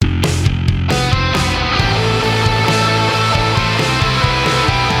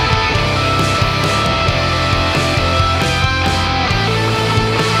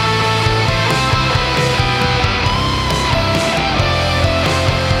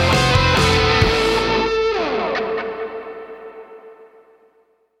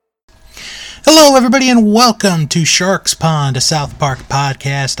Hello, everybody, and welcome to Sharks Pond, a South Park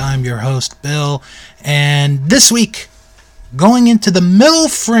podcast. I'm your host, Bill, and this week, going into the middle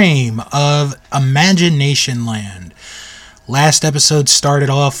frame of Imagination Land. Last episode started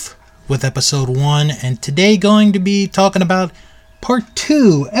off with episode 1, and today going to be talking about part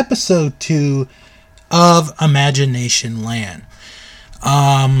 2, episode 2 of Imagination Land.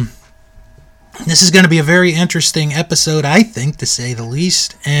 This is going to be a very interesting episode, I think, to say the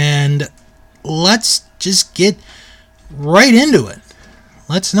least, and let's just get right into it.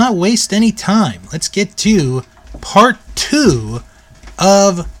 Let's not waste any time. Let's get to part 2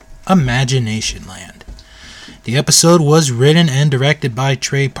 of Imagination Land. The episode was written and directed by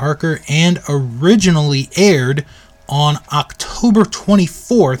Trey Parker and originally aired on October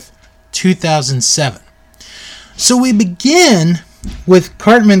 24th, 2007. So we begin with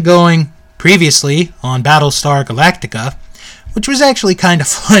Cartman going previously on Battlestar Galactica, which was actually kind of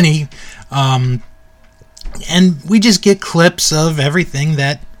funny. And we just get clips of everything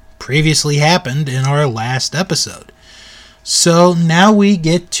that previously happened in our last episode. So now we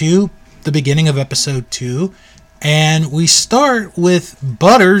get to the beginning of episode 2, and we start with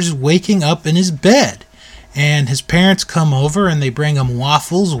Butters waking up in his bed. And his parents come over and they bring him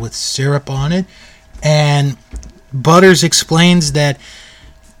waffles with syrup on it. And Butters explains that,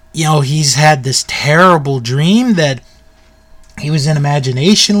 he's had this terrible dream that he was in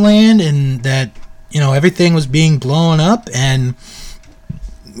Imagination Land and that, everything was being blown up and,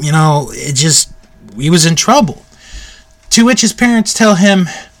 he was in trouble. To which his parents tell him,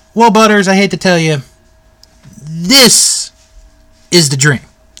 well, Butters, I hate to tell you, this is the dream.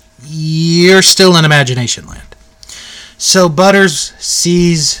 You're still in Imagination Land. So Butters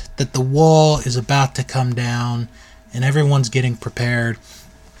sees that the wall is about to come down and everyone's getting prepared.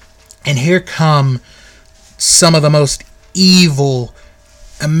 And here come some of the most evil,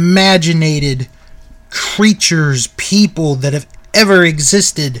 imaginated creatures, people that have ever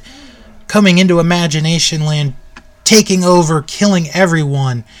existed, coming into Imagination Land, taking over, killing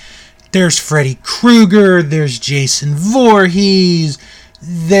everyone. There's Freddy Krueger, there's Jason Voorhees,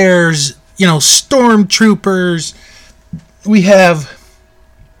 there's, stormtroopers. We have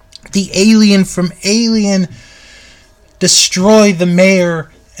the alien from Alien destroy the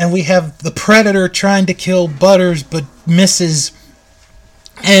mayor, and we have the Predator trying to kill Butters but misses.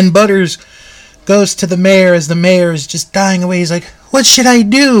 And Butters goes to the mayor as the mayor is just dying away. He's like, what should I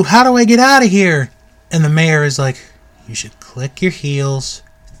do? How do I get out of here? And the mayor is like, you should click your heels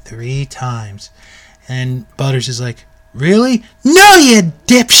 3 times. And Butters is like, really? No, you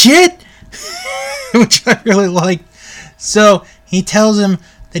dipshit! Which I really liked. So he tells him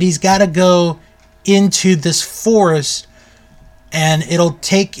that he's got to go into this forest, and it'll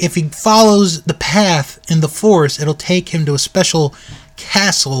take, if he follows the path in the forest, it'll take him to a special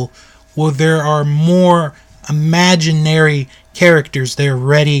castle where there are more imaginary characters there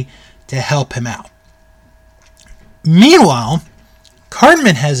ready to help him out. Meanwhile,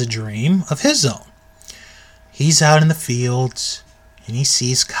 Cartman has a dream of his own. He's out in the fields and he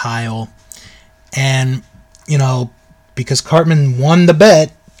sees Kyle, and because Cartman won the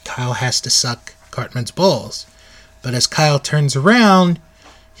bet, Kyle has to suck Cartman's balls. But as Kyle turns around,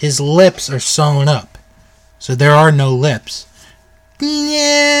 his lips are sewn up. So there are no lips. No!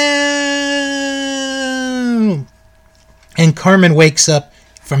 And Cartman wakes up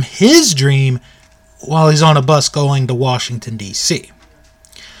from his dream while he's on a bus going to Washington, D.C.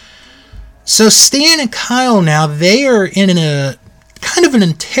 So Stan and Kyle now, they are in a kind of an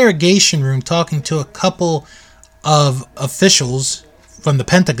interrogation room talking to a couple of officials from the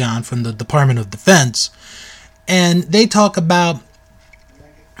Pentagon, from the Department of Defense. And they talk about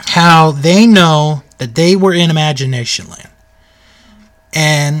how they know that they were in Imagination Land.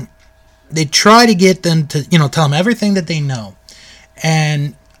 And they try to get them to, tell them everything that they know.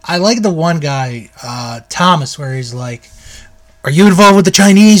 And I like the one guy, Thomas, where he's like, are you involved with the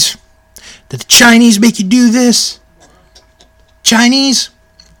Chinese? Did the Chinese make you do this? Chinese?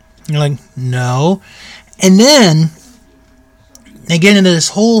 And you're like, no. And then they get into this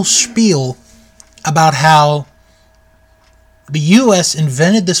whole spiel about how the U.S.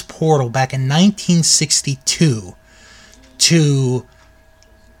 invented this portal back in 1962 to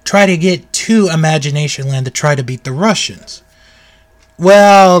try to get to Imagination Land to try to beat the Russians.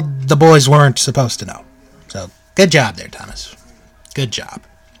 Well, the boys weren't supposed to know. So, good job there, Thomas. Good job.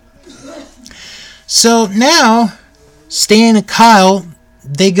 So now, Stan and Kyle,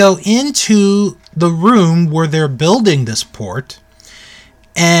 they go into the room where they're building this port,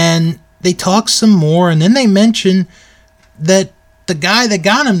 and they talk some more, and then they mention that the guy that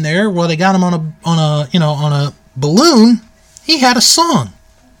got him there, well, they got him on a balloon. He had a song.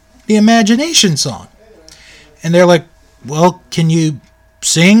 the Imagination song. And they're like, well, can you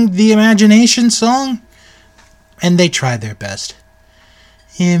sing the Imagination song? And they tried their best.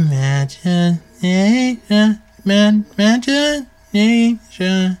 Imagination, imagination,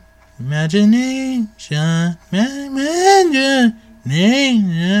 imagination,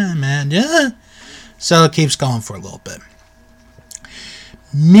 imagination. So it keeps going for a little bit.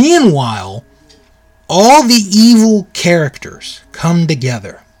 Meanwhile, all the evil characters come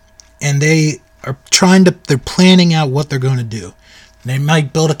together, and they're planning out what they're going to do. They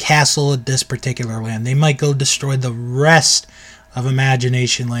might build a castle at this particular land. They might go destroy the rest of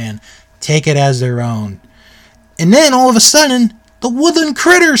Imagination Land, take it as their own. And then all of a sudden, the Woodland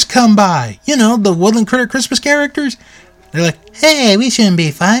Critters come by. You know, the Woodland Critter Christmas characters. They're like, hey, we shouldn't be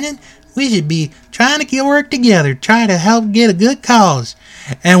fighting. We should be trying to work together, try to help get a good cause.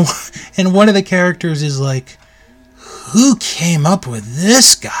 And one of the characters is like, who came up with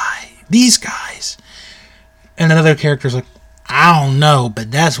this guy? These guys? And another character's like, I don't know, but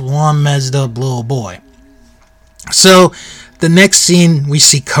that's one messed up little boy. So the next scene, we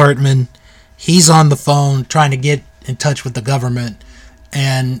see Cartman. He's on the phone trying to get in touch with the government.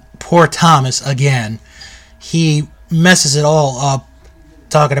 And poor Thomas, again, he messes it all up,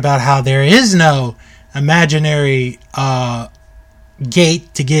 talking about how there is no imaginary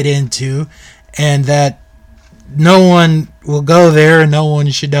gate to get into, and that no one will go there and no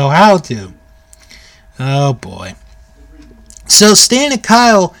one should know how to. Oh boy. So Stan and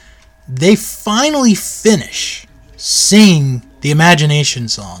Kyle, they finally finish singing the Imagination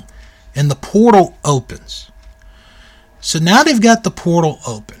song, and the portal opens. So now they've got the portal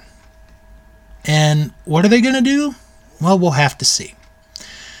open. And what are they going to do? Well, we'll have to see.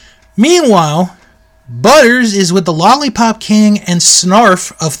 Meanwhile, Butters is with the Lollipop King and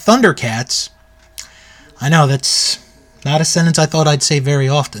Snarf of Thundercats. I know, that's not a sentence I thought I'd say very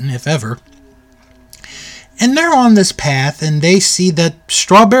often, if ever. And they're on this path, and they see that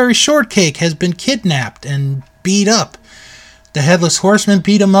Strawberry Shortcake has been kidnapped and beat up. The Headless Horseman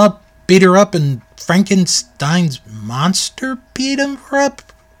beat her up, and Frankenstein's monster beat her up?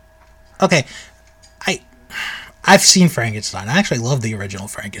 Okay, I've seen Frankenstein. I actually love the original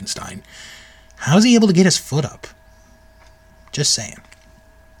Frankenstein. How is he able to get his foot up? Just saying.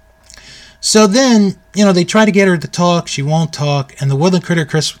 So then, they try to get her to talk. She won't talk. And the Woodland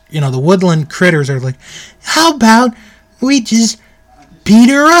Critters are like, how about we just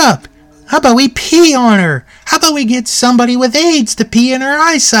beat her up? How about we pee on her? How about we get somebody with AIDS to pee in her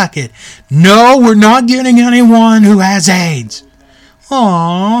eye socket? No, we're not getting anyone who has AIDS.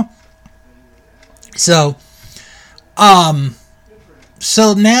 Aww. So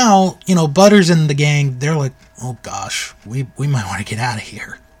now, Butters and the gang, they're like, oh gosh, we might want to get out of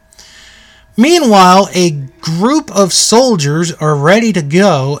here. Meanwhile, a group of soldiers are ready to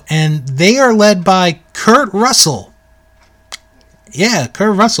go, and they are led by Kurt Russell. Yeah,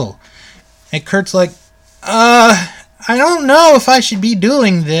 Kurt Russell. And Kurt's like, I don't know if I should be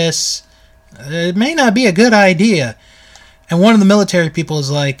doing this. It may not be a good idea. And one of the military people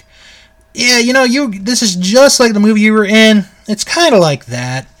is like, yeah, this is just like the movie you were in. It's kind of like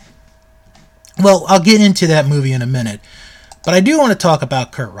that. Well, I'll get into that movie in a minute. But I do want to talk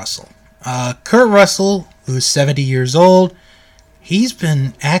about Kurt Russell. Kurt Russell, who's 70 years old, he's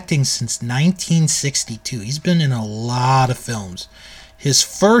been acting since 1962. He's been in a lot of films. His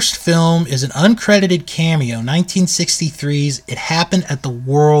first film is an uncredited cameo, 1963's It Happened at the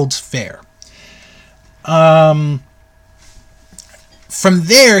World's Fair. From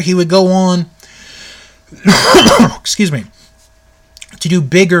there, he would go on excuse me, to do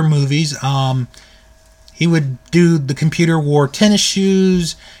bigger movies. He would do The Computer Wore Tennis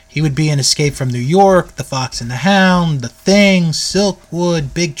Shoes. He would be in Escape from New York, The Fox and the Hound, The Thing,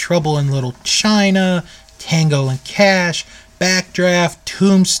 Silkwood, Big Trouble in Little China, Tango and Cash, Backdraft,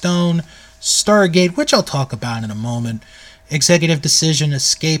 Tombstone, Stargate, which I'll talk about in a moment, Executive Decision,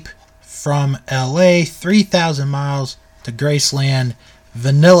 Escape from L.A., 3,000 Miles to Graceland,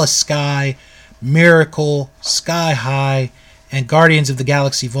 Vanilla Sky, Miracle, Sky High, and Guardians of the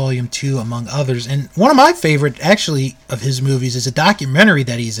Galaxy Volume 2, among others. And one of my favorite, actually, of his movies is a documentary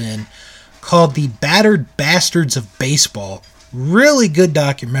that he's in called The Battered Bastards of Baseball. Really good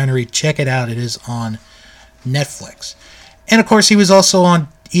documentary. Check it out. It is on Netflix. And, of course, he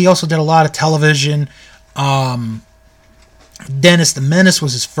also did a lot of television. Dennis the Menace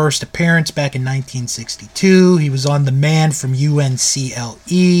was his first appearance back in 1962. He was on The Man from UNCLE.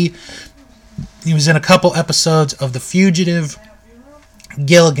 He was in a couple episodes of The Fugitive,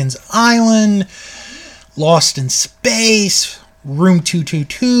 Gilligan's Island, Lost in Space, Room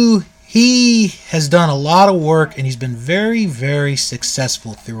 222. He has done a lot of work, and he's been very, very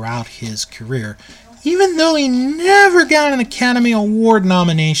successful throughout his career. Even though he never got an Academy Award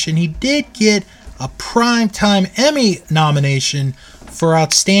nomination, he did get a Primetime Emmy nomination for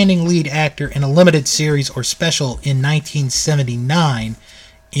Outstanding Lead Actor in a Limited Series or Special in 1979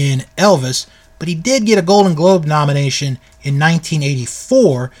 in Elvis, but he did get a Golden Globe nomination in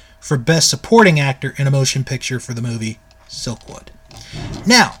 1984 for Best Supporting Actor in a Motion Picture for the movie Silkwood.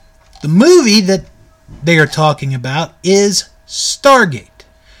 Now, the movie that they are talking about is Stargate,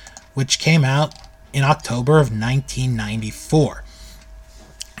 which came out in October of 1994.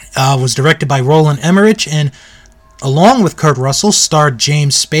 Was directed by Roland Emmerich and, along with Kurt Russell, starred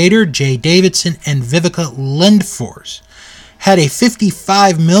James Spader, Jay Davidson, and Vivica Lindfors. Had a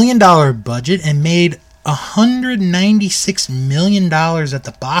 $55 million budget and made $196 million at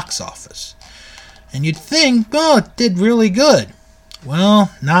the box office. And you'd think, oh, it did really good.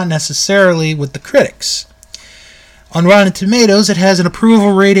 Well, not necessarily with the critics. On Rotten Tomatoes, it has an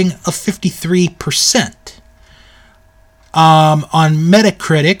approval rating of 53%. On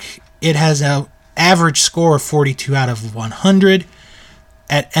Metacritic, it has an average score of 42 out of 100.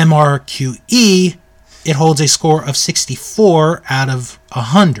 At MRQE, it holds a score of 64 out of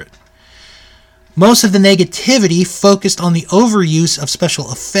 100. Most of the negativity focused on the overuse of special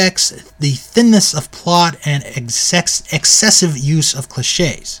effects, the thinness of plot, and excessive use of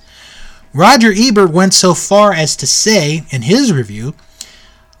cliches. Roger Ebert went so far as to say, in his review,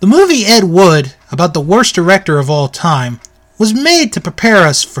 the movie Ed Wood, about the worst director of all time, was made to prepare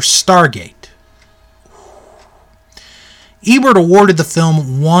us for Stargate. Ebert awarded the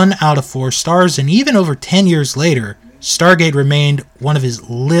film 1 out of 4 stars, and even over 10 years later, Stargate remained one of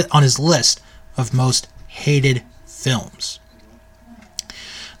on his list of most hated films.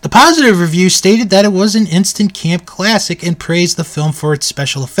 The positive review stated that it was an instant camp classic and praised the film for its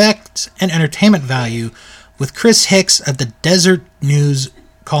special effects and entertainment value, with Chris Hicks of the Desert News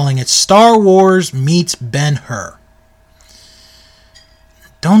calling it Star Wars meets Ben-Hur.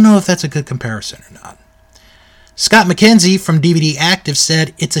 Don't know if that's a good comparison or not. Scott McKenzie from DVD Active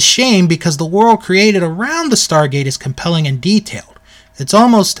said, "It's a shame because the world created around the Stargate is compelling and detailed. It's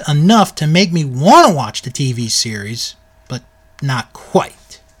almost enough to make me want to watch the TV series, but not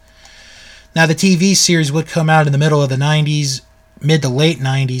quite." Now, the TV series would come out in the middle of the 90s, mid to late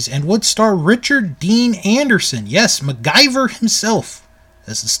 90s, and would star Richard Dean Anderson. Yes, MacGyver himself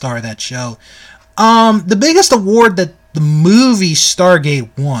as the star of that show. The biggest award that the movie Stargate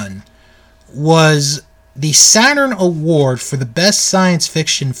won was the Saturn Award for the Best Science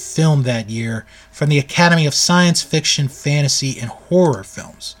Fiction Film that year from the Academy of Science Fiction, Fantasy, and Horror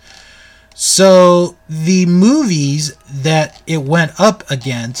Films. So the movies that it went up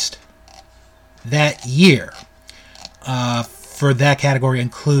against that year for that category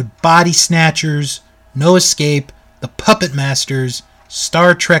include Body Snatchers, No Escape, The Puppet Masters,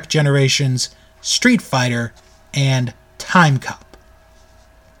 Star Trek Generations, Street Fighter, and Time Cop.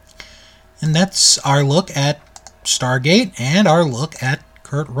 And that's our look at Stargate and our look at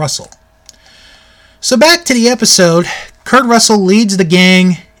Kurt Russell. So back to the episode. Kurt Russell leads the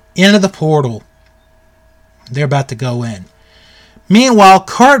gang into the portal. They're about to go in. Meanwhile,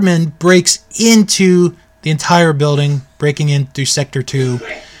 Cartman breaks into the entire building, breaking in through Sector 2,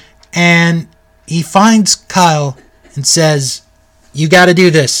 and he finds Kyle and says, "You got to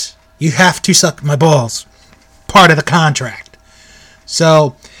do this. You have to suck my balls. Part of the contract."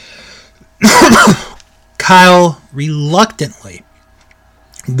 So Kyle reluctantly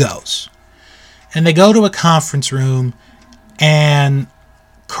goes. And they go to a conference room, and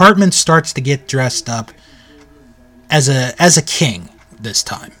Cartman starts to get dressed up as a king this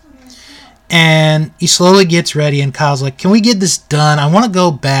time. And he slowly gets ready, and Kyle's like, "Can we get this done? I want to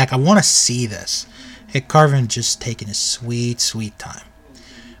go back. I want to see this." And Cartman just taking his sweet, sweet time.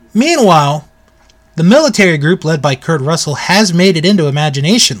 Meanwhile, the military group led by Kurt Russell has made it into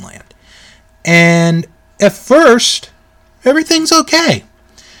Imagination Land. And at first, everything's okay.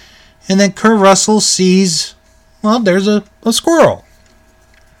 And then Kurt Russell sees, well, there's a squirrel.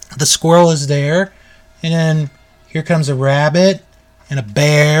 The squirrel is there, and then here comes a rabbit and a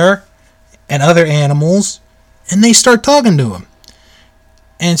bear and other animals, and they start talking to him.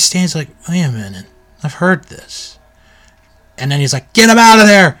 And Stan's like, "Wait a minute, I've heard this." And then he's like, "Get him out of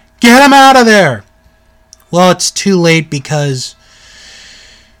there! Get him out of there!" Well, it's too late because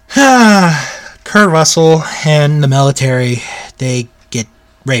Kurt Russell and the military, they get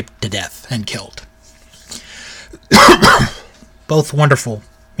raped to death and killed. Both wonderful,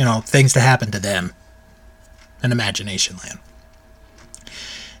 things to happen to them in Imagination Land.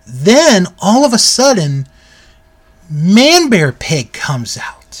 Then, all of a sudden, Man Bear Pig comes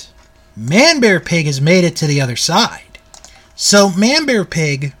out. Man Bear Pig has made it to the other side. So Man Bear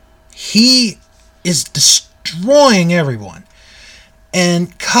Pig, he is destroying everyone.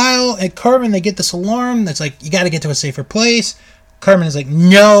 And Kyle and Cartman, they get this alarm that's like, you got to get to a safer place. Cartman is like,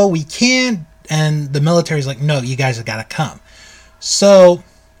 no, we can't. And the military's like, no, you guys have got to come. So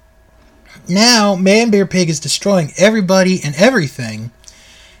now Man Bear Pig is destroying everybody and everything.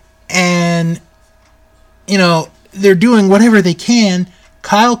 And, you know, they're doing whatever they can.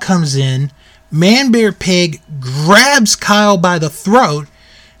 Kyle comes in. Man Bear Pig grabs Kyle by the throat.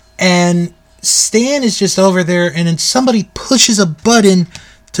 And Stan is just over there, and then somebody pushes a button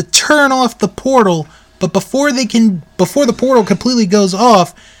to turn off the portal, but before the portal completely goes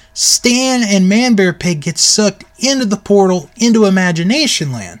off, Stan and Man Bear Pig get sucked into the portal, into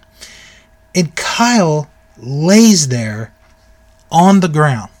Imagination Land. And Kyle lays there on the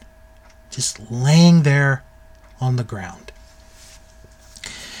ground. Just laying there on the ground.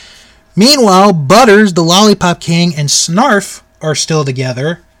 Meanwhile, Butters, the Lollipop King, and Snarf are still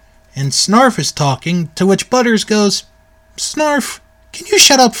together. And Snarf is talking, to which Butters goes, Snarf, can you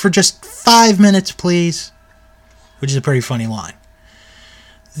shut up for just 5 minutes, please? Which is a pretty funny line.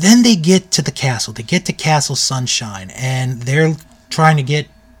 Then they get to the castle. They get to Castle Sunshine, and they're trying to get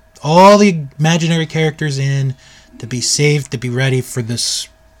all the imaginary characters in to be safe, to be ready for this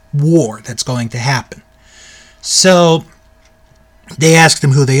war that's going to happen. So they ask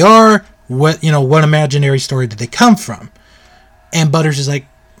them who they are, what imaginary story did they come from? And Butters is like,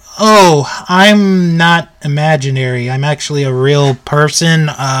 oh, I'm not imaginary. I'm actually a real person.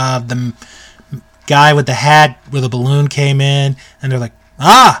 The guy with the hat with a balloon came in, and they're like,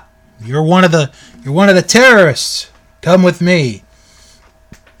 ah, you're one of the terrorists. Come with me.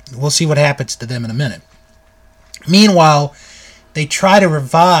 We'll see what happens to them in a minute. Meanwhile, they try to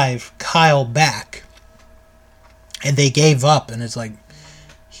revive Kyle back, and they gave up, and it's like,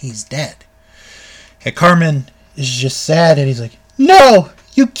 he's dead. And Cartman is just sad, and he's like, no!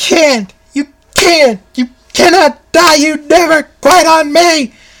 You can't! You cannot die! You never quit on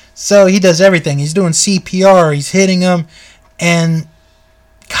me! So he does everything. He's doing CPR, he's hitting him, and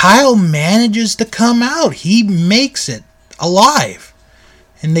Kyle manages to come out. He makes it alive.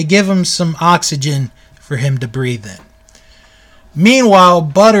 And they give him some oxygen for him to breathe in. Meanwhile,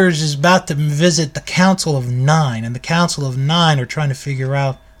 Butters is about to visit the Council of Nine, and the Council of Nine are trying to figure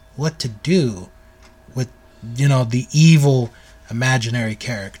out what to do with, the evil imaginary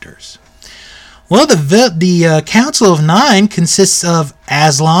characters. Well, the Council of Nine consists of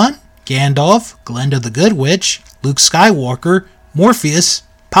Aslan, Gandalf, Glenda the Good Witch, Luke Skywalker, Morpheus,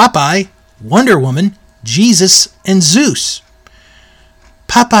 Popeye, Wonder Woman, Jesus, and Zeus.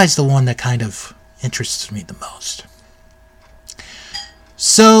 Popeye's the one that kind of interests me the most.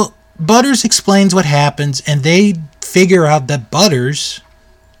 So, Butters explains what happens, and they figure out that Butters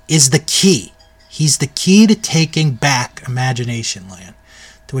is the key. He's the key to taking back Imagination Land.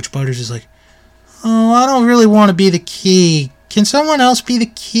 To which Butters is like, oh, I don't really want to be the key. Can someone else be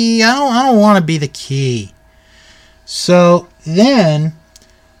the key? I don't want to be the key. So then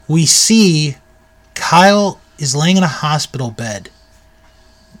we see Kyle is laying in a hospital bed.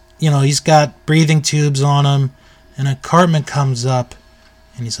 He's got breathing tubes on him, and a Cartman comes up,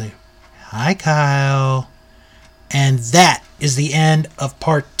 and he's like, hi, Kyle. And that is the end of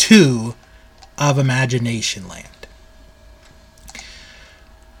part 2 of Imagination Land.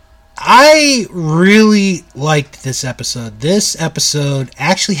 I really liked this episode. This episode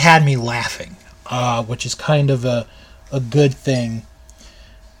actually had me laughing, which is kind of a good thing.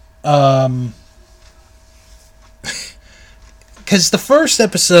 Because the first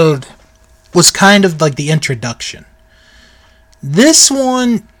episode was kind of like the introduction. This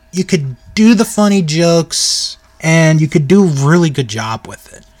one, you could do the funny jokes, and you could do a really good job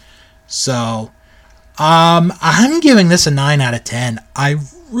with it. So, I'm giving this a 9 out of 10. I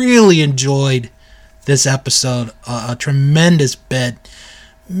really enjoyed this episode a tremendous bit.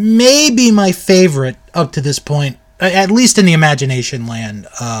 Maybe my favorite up to this point, at least in the Imagination Land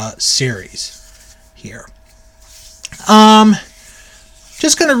series here.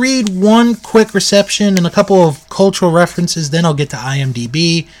 Just going to read one quick reception and a couple of cultural references, then I'll get to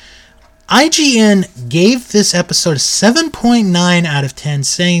IMDb. IGN gave this episode a 7.9 out of 10,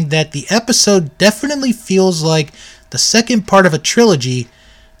 saying that the episode definitely feels like the second part of a trilogy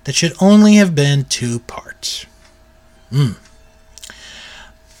that should only have been 2 parts.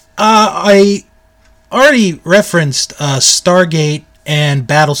 I already referenced Stargate and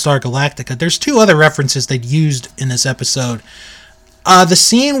Battlestar Galactica. There's 2 other references they used in this episode. The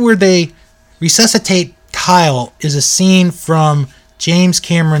scene where they resuscitate Kyle is a scene from James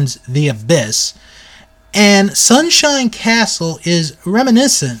Cameron's The Abyss, and Sunshine Castle is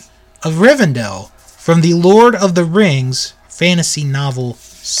reminiscent of Rivendell from the Lord of the Rings fantasy novel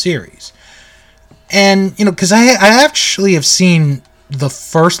series. And, because I actually have seen the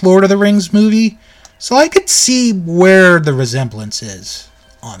first Lord of the Rings movie, so I could see where the resemblance is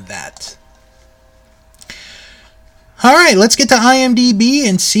on that. Alright, let's get to IMDb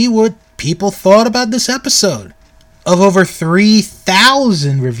and see what people thought about this episode. Of over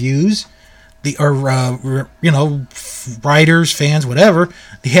 3,000 reviews, writers, fans, whatever,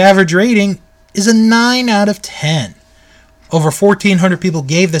 the average rating is a 9 out of 10. Over 1,400 people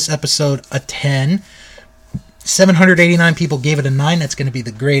gave this episode a 10. 789 people gave it a 9. That's going to be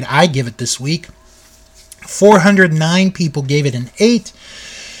the grade I give it this week. 409 people gave it an 8.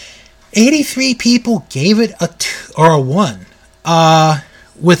 83 people gave it a 2 or a 1.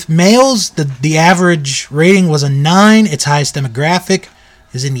 With males, the average rating was a 9. Its highest demographic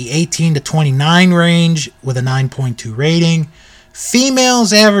is in the 18 to 29 range with a 9.2 rating.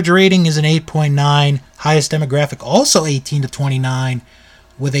 Females' average rating is an 8.9. Highest demographic also 18 to 29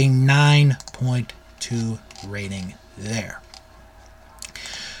 with a 9.2 rating there.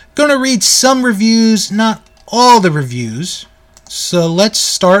 Gonna read some reviews, not all the reviews. So let's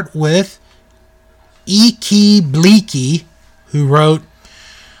start with Eki Bleaky, who wrote,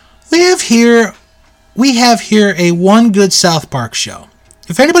 We have here a one good South Park show.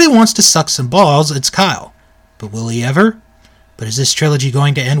 If anybody wants to suck some balls, it's Kyle. But will he ever? But is this trilogy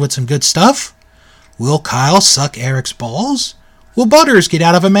going to end with some good stuff? Will Kyle suck Eric's balls? Will Butters get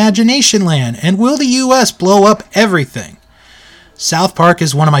out of Imagination Land? And will the U.S. blow up everything? South Park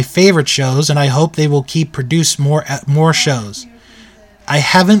is one of my favorite shows, and I hope they will keep produce more shows. I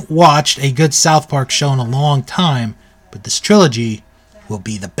haven't watched a good South Park show in a long time, but this trilogy will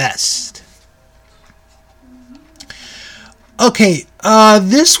be the best. Okay,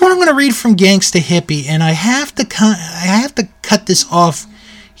 this one I'm going to read from Gangsta Hippie, and I have to cut this off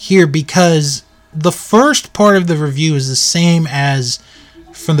here because the first part of the review is the same as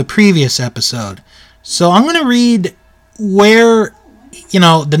from the previous episode. So I'm going to read where,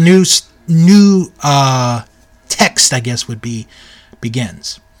 the new text, I guess,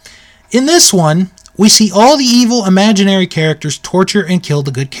 begins. In this one, we see all the evil imaginary characters torture and kill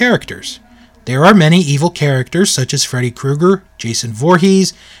the good characters. There are many evil characters such as Freddy Krueger, Jason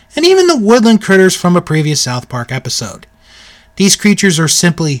Voorhees, and even the woodland critters from a previous South Park episode. These creatures are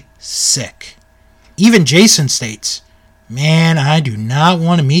simply sick. Even Jason states, "Man, I do not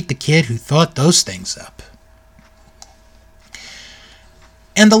want to meet the kid who thought those things up."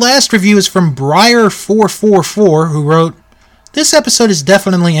 And the last review is from Briar444, who wrote, This episode is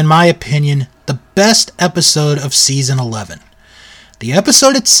definitely, in my opinion, the best episode of Season 11. The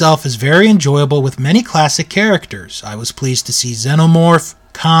episode itself is very enjoyable with many classic characters. I was pleased to see Xenomorph,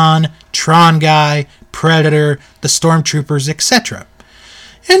 Khan, Tron Guy, Predator, the Stormtroopers, etc.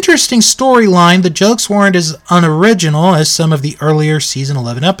 Interesting storyline, the jokes weren't as unoriginal as some of the earlier Season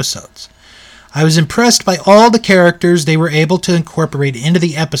 11 episodes. I was impressed by all the characters they were able to incorporate into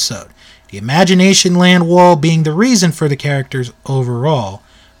the episode, the Imagination Land wall being the reason for the characters overall.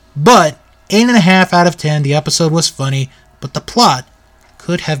 But 8.5 out of 10, the episode was funny, but the plot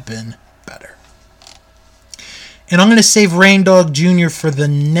could have been better. And I'm going to save Rain Dog Jr. for the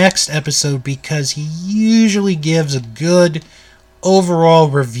next episode because he usually gives a good overall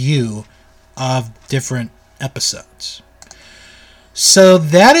review of different episodes. So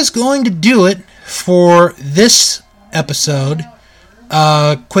that is going to do it for this episode.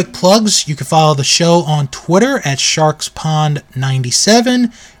 Quick plugs, you can follow the show on Twitter at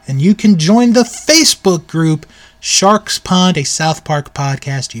SharksPond97, and you can join the Facebook group Sharks Pond, a South Park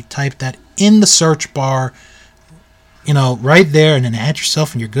podcast. You type that in the search bar, right there, and then add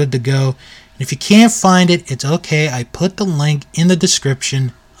yourself and you're good to go. And if you can't find it, it's okay. I put the link in the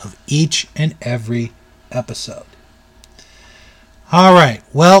description of each and every episode. Alright,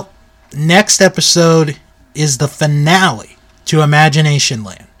 well, next episode is the finale to Imagination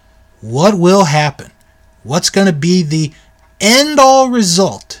Land. What will happen? What's going to be the end-all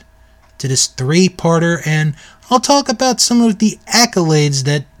result to this 3-parter? And I'll talk about some of the accolades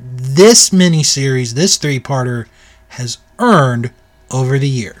that this miniseries, this 3-parter, has earned over the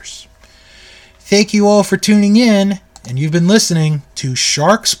years. Thank you all for tuning in, and you've been listening to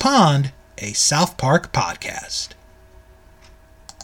Sharks Pond, a South Park podcast.